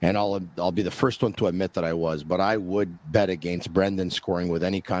 And I'll be the first one to admit that I was, but I would bet against Brendan scoring with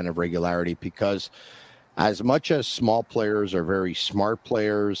any kind of regularity, because as much as small players are very smart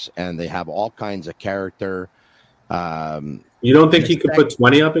players and they have all kinds of character. You don't think he could put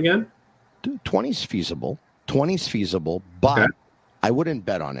 20 up again? 20's feasible. 20's feasible, but okay. I wouldn't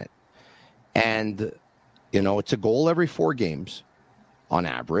bet on it. And, it's a goal every 4 games on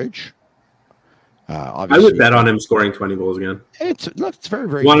average. I would bet on him scoring 20 goals again. It's very,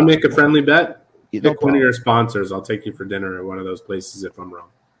 very. You want to make a friendly bet? Pick one of your sponsors. I'll take you for dinner at one of those places if I'm wrong.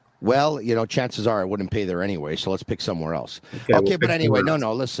 Well, chances are I wouldn't pay there anyway, so let's pick somewhere else. Okay, but anyway, no,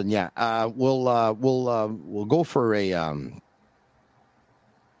 listen, yeah, we'll go for a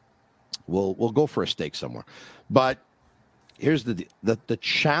we'll go for a steak somewhere. But here's the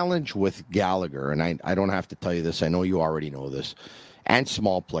challenge with Gallagher, and I don't have to tell you this. I know you already know this, and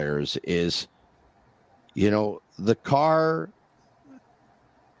small players is. The car,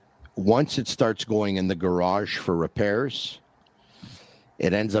 once it starts going in the garage for repairs,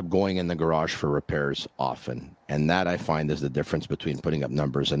 it ends up going in the garage for repairs often. And that I find is the difference between putting up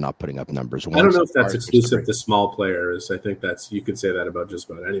numbers and not putting up numbers. I don't know if that's exclusive to small players. I think you could say that about just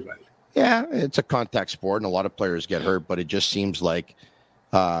about anybody. Yeah, it's a contact sport, and a lot of players get hurt, but it just seems like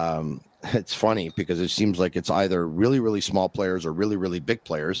it's funny because it seems like it's either really, really small players or really, really big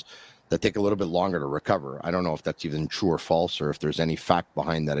players that take a little bit longer to recover. I don't know if that's even true or false, or if there's any fact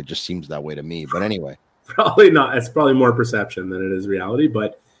behind that. It just seems that way to me. But anyway. Probably not. It's probably more perception than it is reality,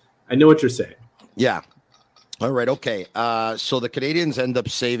 but I know what you're saying. Yeah. All right. Okay. So the Canadians end up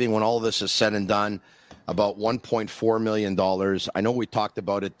saving, when all this is said and done, about $1.4 million. I know we talked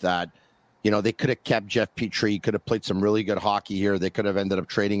about it that, they could have kept Jeff Petrie, could have played some really good hockey here. They could have ended up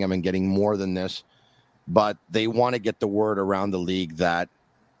trading him and getting more than this. But they want to get the word around the league that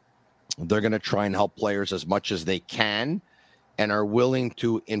they're going to try and help players as much as they can and are willing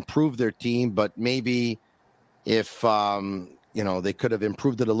to improve their team. But maybe if, they could have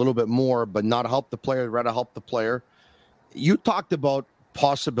improved it a little bit more, but not help the player, rather help the player. You talked about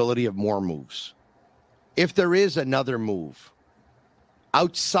possibility of more moves. If there is another move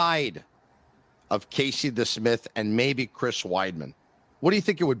outside of Casey DeSmith and maybe Chris Weidman, what do you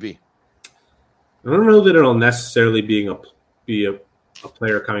think it would be? I don't know that it'll necessarily be a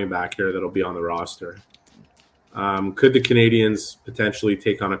player coming back here that'll be on the roster. Could the Canadians potentially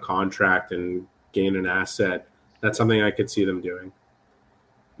take on a contract and gain an asset? That's something I could see them doing.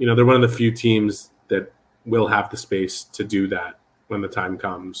 They're one of the few teams that will have the space to do that when the time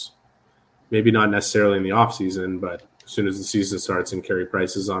comes. Maybe not necessarily in the offseason, but as soon as the season starts and Carey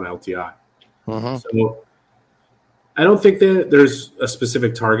Price is on LTI. Uh-huh. So I don't think that there's a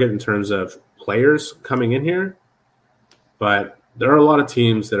specific target in terms of players coming in here, but there are a lot of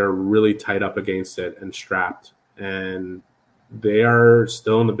teams that are really tight up against it and strapped, and they are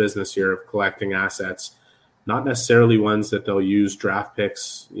still in the business here of collecting assets, not necessarily ones that they'll use draft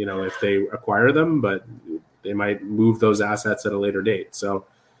picks, if they acquire them, but they might move those assets at a later date. So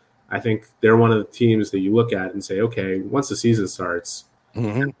I think they're one of the teams that you look at and say, okay, once the season starts,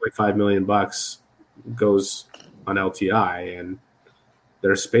 $5 million goes on LTI, and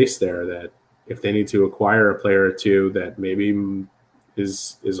there's space there that if they need to acquire a player or two that maybe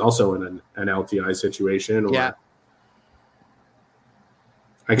is also in an LTI situation, or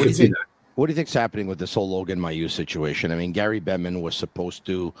I can see that. What do you think's happening with this whole Logan Mailloux situation? I mean, Gary Bettman was supposed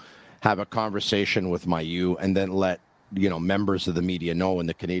to have a conversation with Mailloux and then let members of the media know and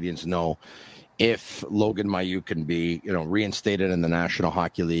the Canadians know if Logan Mailloux can be reinstated in the National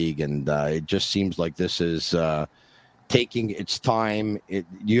Hockey League, and it just seems like this is taking its time. Do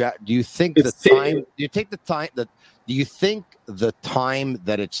you think the time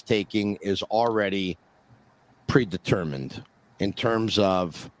that it's taking is already predetermined in terms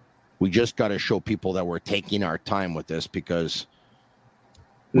of we just got to show people that we're taking our time with this because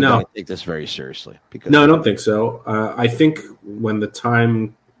we got to take this very seriously? No, I don't think so. I think when the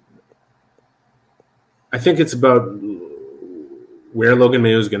time, I think it's about where Logan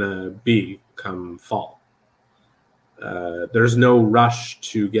Mailloux is going to be come fall. There's no rush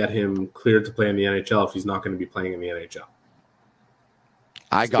to get him cleared to play in the NHL if he's not going to be playing in the NHL.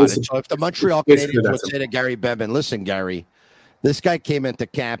 I got it. So if the Montreal Canadiens would say to Gary Bettman, listen, Gary, this guy came into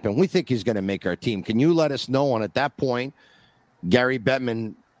camp and we think he's going to make our team. Can you let us know? And at that point, Gary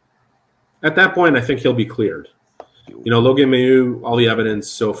Bettman. At that point, I think he'll be cleared. Logan Mailloux, all the evidence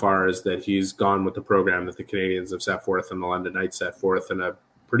so far is that he's gone with the program that the Canadians have set forth and the London Knights set forth, and a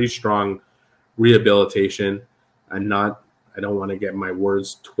pretty strong rehabilitation. I don't want to get my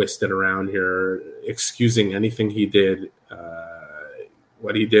words twisted around here, excusing anything he did.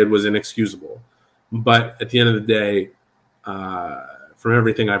 What he did was inexcusable. But at the end of the day, from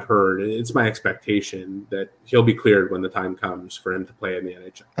everything I've heard, it's my expectation that he'll be cleared when the time comes for him to play in the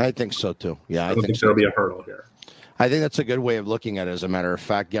NHL. I think so too. Yeah, I don't think there'll be a hurdle here. I think that's a good way of looking at it. As a matter of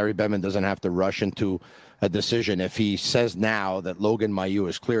fact, Gary Bettman doesn't have to rush into a decision. If he says now that Logan Mailloux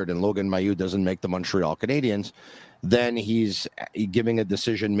is cleared and Logan Mailloux doesn't make the Montreal Canadiens, then he's giving a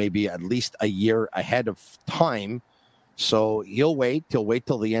decision maybe at least a year ahead of time. So he'll wait till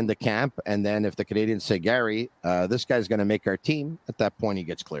the end of camp, and then if the Canadians say, Gary, this guy's going to make our team, at that point he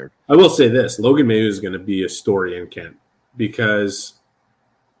gets cleared. I will say this, Logan Mailloux is going to be a story in camp because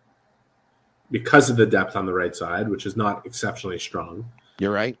of the depth on the right side, which is not exceptionally strong.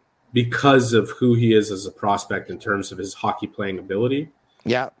 You're right. Because of who he is as a prospect in terms of his hockey playing ability.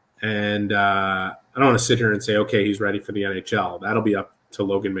 Yeah. And I don't want to sit here and say, okay, he's ready for the NHL. That'll be up to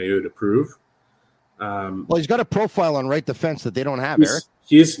Logan Mailloux to prove. Well, he's got a profile on right defense that they don't have, Eric.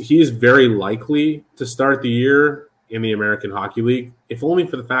 He is very likely to start the year in the American Hockey League, if only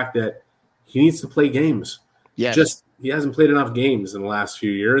for the fact that he needs to play games. Yes. He hasn't played enough games in the last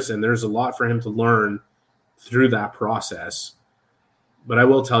few years, and there's a lot for him to learn through that process. But I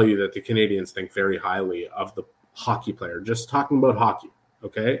will tell you that the Canadians think very highly of the hockey player, just talking about hockey,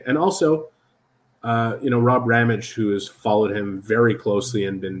 okay? And also, Rob Ramage, who has followed him very closely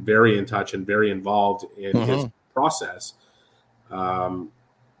and been very in touch and very involved in his process,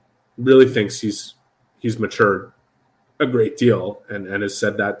 really thinks he's matured a great deal and has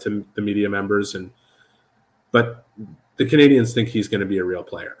said that to the media members. But the Canadians think he's going to be a real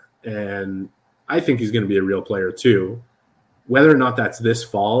player. And I think he's going to be a real player too. Whether or not that's this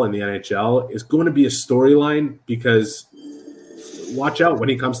fall in the NHL is going to be a storyline, because watch out when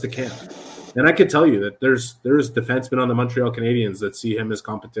he comes to camp. And I can tell you that there's defensemen on the Montreal Canadiens that see him as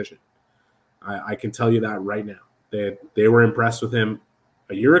competition. I can tell you that right now. They were impressed with him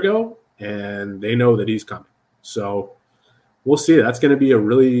a year ago, and they know that he's coming. So we'll see. That's going to be a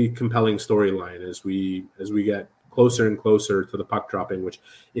really compelling storyline as we get closer and closer to the puck dropping, which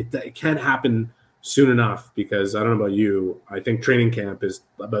it can't happen soon enough, because I don't know about you, I think training camp is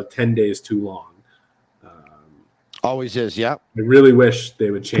about 10 days too long. Always is, yeah. I really wish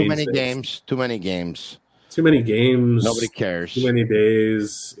they would change Too many games. Nobody cares. Too many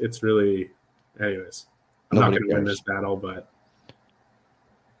days. It's really, anyways. I'm not going to win this battle, but.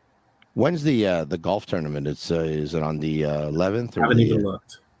 When's the golf tournament? Is it on the 11th? I haven't even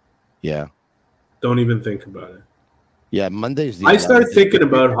looked. Yeah. Don't even think about it. Yeah, Monday's the 11th. I start thinking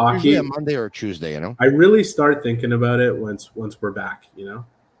about hockey. Yeah, Monday or Tuesday, I really start thinking about it once we're back,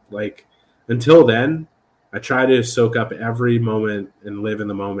 Like, until then, I try to soak up every moment and live in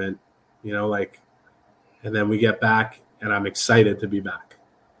the moment, like and then we get back, and I'm excited to be back.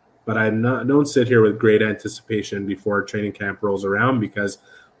 But don't sit here with great anticipation before training camp rolls around, because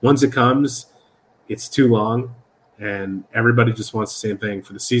once it comes, it's too long, and everybody just wants the same thing: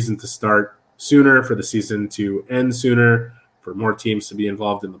 for the season to start sooner, for the season to end sooner, for more teams to be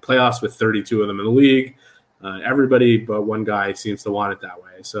involved in the playoffs with 32 of them in the league. Everybody but one guy seems to want it that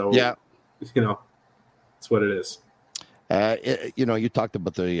way. So, yeah, it's what it is. You talked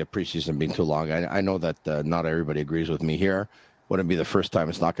about the preseason being too long. I know that not everybody agrees with me here. Wouldn't be the first time.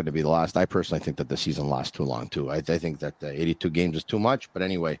 It's not going to be the last. I personally think that the season lasts too long, too. I think that 82 games is too much. But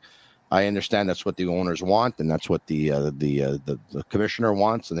anyway, I understand that's what the owners want, and that's what the commissioner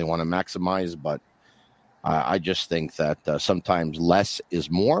wants, and they want to maximize. But I just think that sometimes less is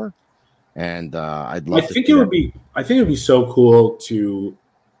more, and I'd love. I think it would be so cool to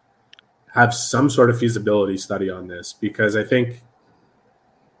have some sort of feasibility study on this, because I think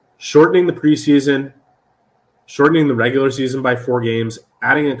shortening the preseason, shortening the regular season by 4 games,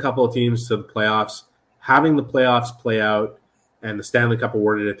 adding a couple of teams to the playoffs, having the playoffs play out, and the Stanley Cup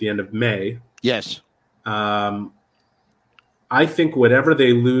awarded at the end of May. Yes. I think whatever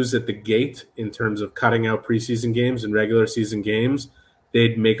they lose at the gate in terms of cutting out preseason games and regular season games,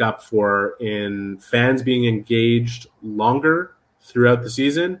 they'd make up for in fans being engaged longer throughout the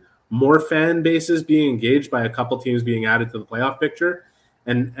season, more fan bases being engaged by a couple teams being added to the playoff picture,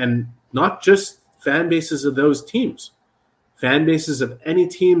 and not just fan bases of those teams, fan bases of any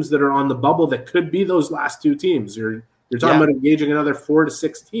teams that are on the bubble that could be those last 2 teams. You're talking about engaging another 4 to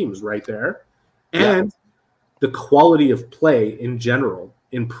 6 teams right there, and the quality of play in general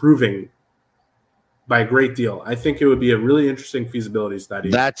improving by a great deal. I think it would be a really interesting feasibility study.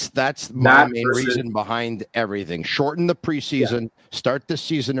 That's my main reason behind everything. Shorten the preseason, start the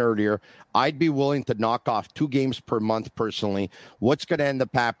season earlier. I'd be willing to knock off 2 games per month personally. What's going to end up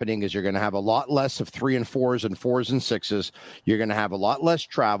happening is you're going to have a lot less of 3 and 4s and 4s and 6s. You're going to have a lot less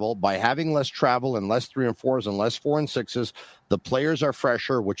travel. By having less travel and less 3 and 4s and less 4 and 6s, the players are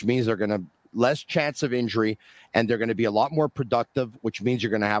fresher, which means they're going to less chance of injury, and they're going to be a lot more productive, which means you're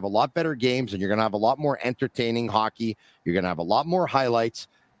going to have a lot better games, and you're going to have a lot more entertaining hockey. You're going to have a lot more highlights,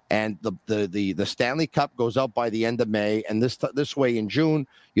 and the Stanley Cup goes out by the end of May, and this way in June,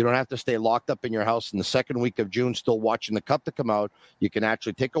 you don't have to stay locked up in your house in the second week of June still watching the Cup to come out. You can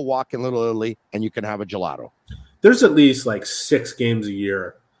actually take a walk in Little Italy, and you can have a gelato. There's at least like 6 games a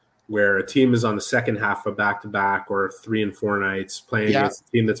year where a team is on the second half of back-to-back or 3 and 4 nights playing against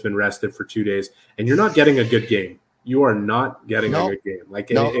a team that's been rested for 2 days, and you're not getting a good game. You are not getting a good game. Like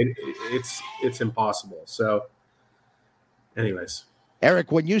it's impossible. So anyways.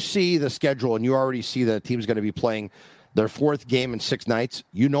 Eric, when you see the schedule and you already see the team's going to be playing their 4th game in 6 nights,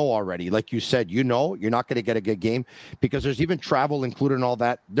 you know already, like you said, you're not going to get a good game because there's even travel included in all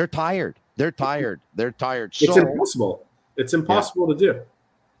that. They're tired. It's impossible. It's impossible to do.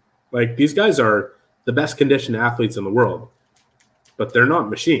 Like, these guys are the best conditioned athletes in the world, but they're not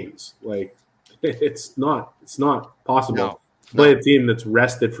machines. Like, it's not possible to play a team that's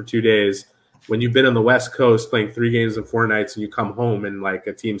rested for 2 days when you've been on the West Coast playing 3 games in 4 nights, and you come home and like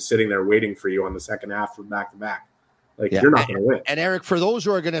a team sitting there waiting for you on the second half from back to back. Like, you're not going to win. And Eric, for those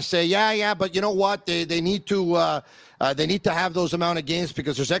who are going to say, but you know what? They need to have those amount of games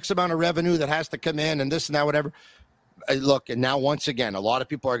because there's X amount of revenue that has to come in and this and that, whatever. Look, and now once again, a lot of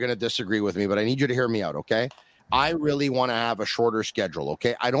people are going to disagree with me, but I need you to hear me out, okay? I really want to have a shorter schedule,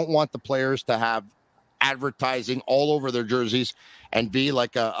 okay? I don't want the players to have advertising all over their jerseys and be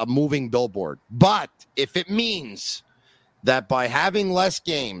like a moving billboard. But if it means that by having less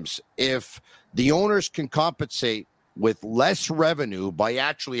games, if the owners can compensate with less revenue by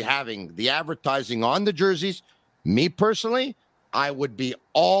actually having the advertising on the jerseys, me personally, I would be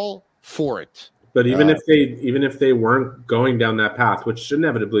all for it. But even if they weren't going down that path, which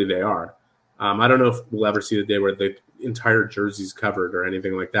inevitably they are, I don't know if we'll ever see the day where the entire jersey's covered or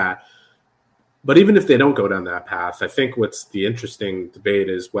anything like that. But even if they don't go down that path, I think what's the interesting debate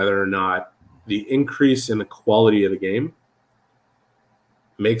is whether or not the increase in the quality of the game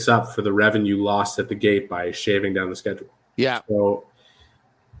makes up for the revenue lost at the gate by shaving down the schedule. Yeah. So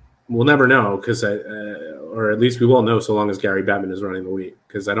we'll never know because, or at least we will know so long as Gary Bettman is running the league,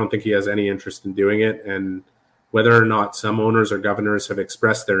 because I don't think he has any interest in doing it. And whether or not some owners or governors have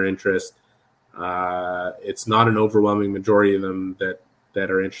expressed their interest, it's not an overwhelming majority of them that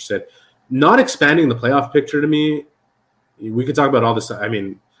are interested. Not expanding the playoff picture to me, we could talk about all this. I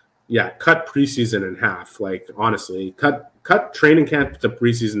mean, cut preseason in half. Like, honestly, cut training camp to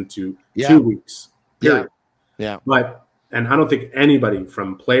preseason to 2 weeks. Period. Yeah. And I don't think anybody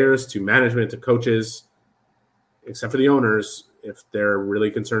from players to management to coaches, except for the owners, if they're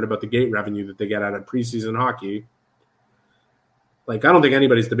really concerned about the gate revenue that they get out of preseason hockey, like, I don't think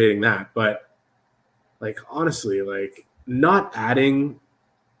anybody's debating that. But, like, honestly, like, not adding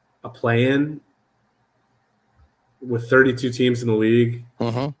a play-in with 32 teams in the league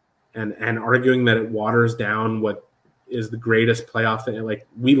and arguing that it waters down what is the greatest playoff thing. Like,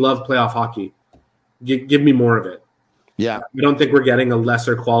 we love playoff hockey. Give me more of it. Yeah. I don't think we're getting a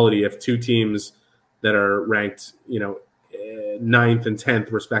lesser quality if two teams that are ranked, 9th and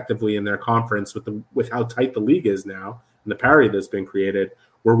 10th respectively in their conference with how tight the league is now and the parity that's been created,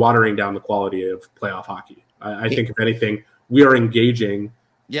 we're watering down the quality of playoff hockey. I think if anything, we are engaging.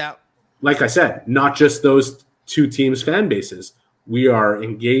 Yeah. Like I said, not just those two teams' fan bases. We are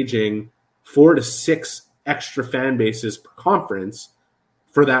engaging 4 to 6 extra fan bases per conference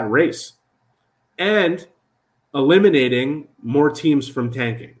for that race and eliminating more teams from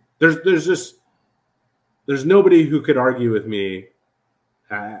tanking. There's nobody who could argue with me.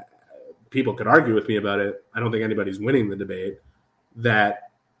 People could argue with me about it. I don't think anybody's winning the debate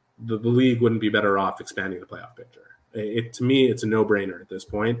that the league wouldn't be better off expanding the playoff picture. To me, it's a no-brainer at this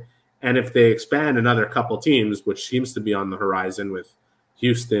point. And if they expand another couple teams, which seems to be on the horizon with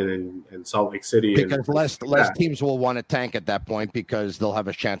Houston and Salt Lake City. Because less teams will want to tank at that point because they'll have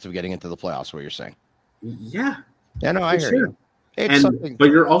a chance of getting into the playoffs, what you're saying. Yeah. Yeah, no, I hear you. But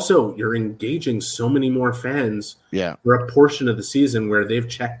you're engaging so many more fans for a portion of the season where they've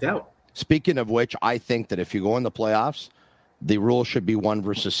checked out. Speaking of which, I think that if you go in the playoffs, the rule should be 1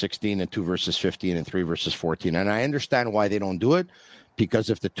 versus 16 and 2 versus 15 and 3 versus 14. And I understand why they don't do it, because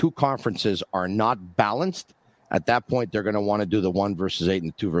if the two conferences are not balanced, at that point they're going to want to do the 1 versus 8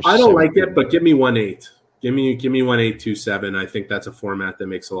 and 2 versus 7. I don't like it, but give me 1-8. Give me 1-8-2-7. I think that's a format that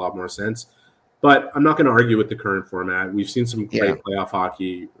makes a lot more sense. But I'm not going to argue with the current format. We've seen some great playoff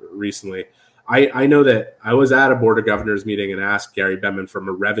hockey recently. I know that I was at a Board of Governors meeting and asked Gary Bettman from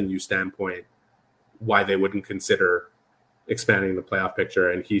a revenue standpoint why they wouldn't consider expanding the playoff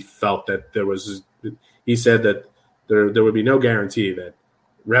picture. And he felt that he said that there would be no guarantee that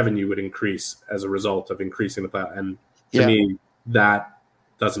revenue would increase as a result of increasing the playoff. And to me, that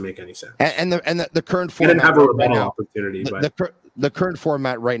doesn't make any sense. And the current format, I didn't have a rebuttal opportunity, but the current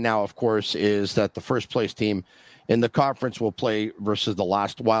format right now, of course, is that the first place team in the conference will play versus the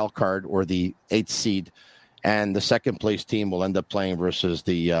last wild card or the 8th seed, and the second place team will end up playing versus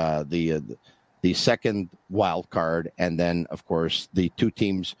the second wild card, and then of course the two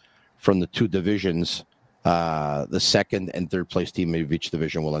teams from the two divisions, the second and third place team of each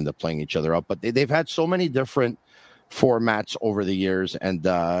division will end up playing each other up. But they've had so many different formats over the years, and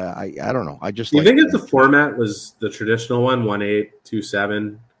I don't know. I just think if the format was the traditional one, 1-8,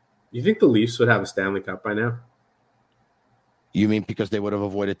 2-7, you think the Leafs would have a Stanley Cup by now? You mean because they would have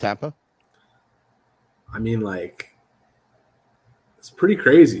avoided Tampa? I mean, like, it's pretty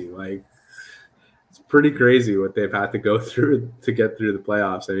crazy. Like, it's pretty crazy what they've had to go through to get through the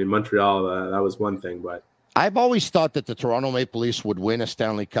playoffs. I mean, Montreal, that was one thing, but I've always thought that the Toronto Maple Leafs would win a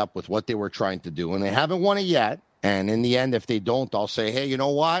Stanley Cup with what they were trying to do, and they haven't won it yet. And in the end, if they don't, I'll say, hey, you know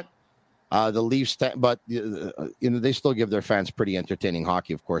what? The Leafs, but they still give their fans pretty entertaining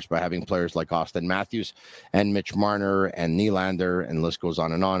hockey, of course, by having players like Austin Matthews and Mitch Marner and Nylander, and the list goes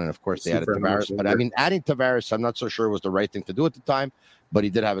on. And of course, they added Tavares. But I mean, adding Tavares, I'm not so sure was the right thing to do at the time, but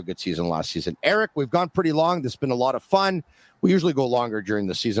he did have a good season last season. Eric, we've gone pretty long. This has been a lot of fun. We usually go longer during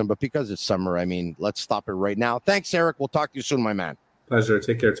the season, but because it's summer, I mean, let's stop it right now. Thanks, Eric. We'll talk to you soon, my man. Pleasure.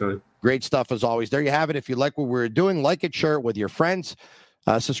 Take care, Tony. Great stuff as always. There you have it. If you like what we're doing, like it, share it with your friends.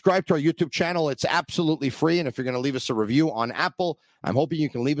 Subscribe to our YouTube channel. It's absolutely free. And if you're going to leave us a review on Apple, I'm hoping you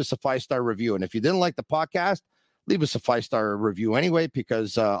can leave us a 5-star review. And if you didn't like the podcast, leave us a 5-star review anyway,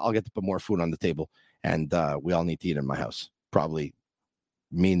 because I'll get to put more food on the table. And we all need to eat in my house. Probably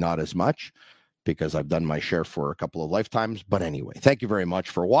me not as much, because I've done my share for a couple of lifetimes. But anyway, thank you very much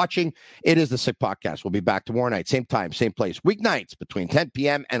for watching. It is the Sick Podcast. We'll be back tomorrow night, same time, same place, weeknights between 10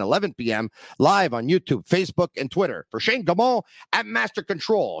 p.m. and 11 p.m. live on YouTube, Facebook, and Twitter. For Shane Gaumont at Master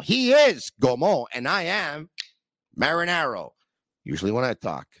Control, he is Gaumont, and I am Marinaro. Usually when I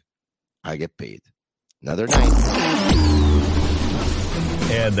talk, I get paid. Another night.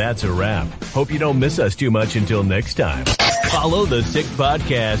 And that's a wrap. Hope you don't miss us too much until next time. Follow the Sick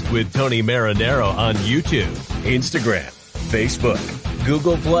Podcast with Tony Marinaro on YouTube, Instagram, Facebook,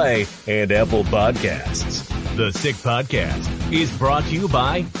 Google Play, and Apple Podcasts. The Sick Podcast is brought to you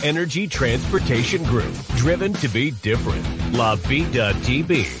by Energy Transportation Group, driven to be different. La Vida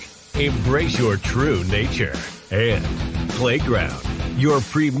TV, embrace your true nature. And Playground, your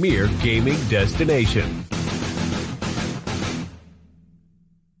premier gaming destination.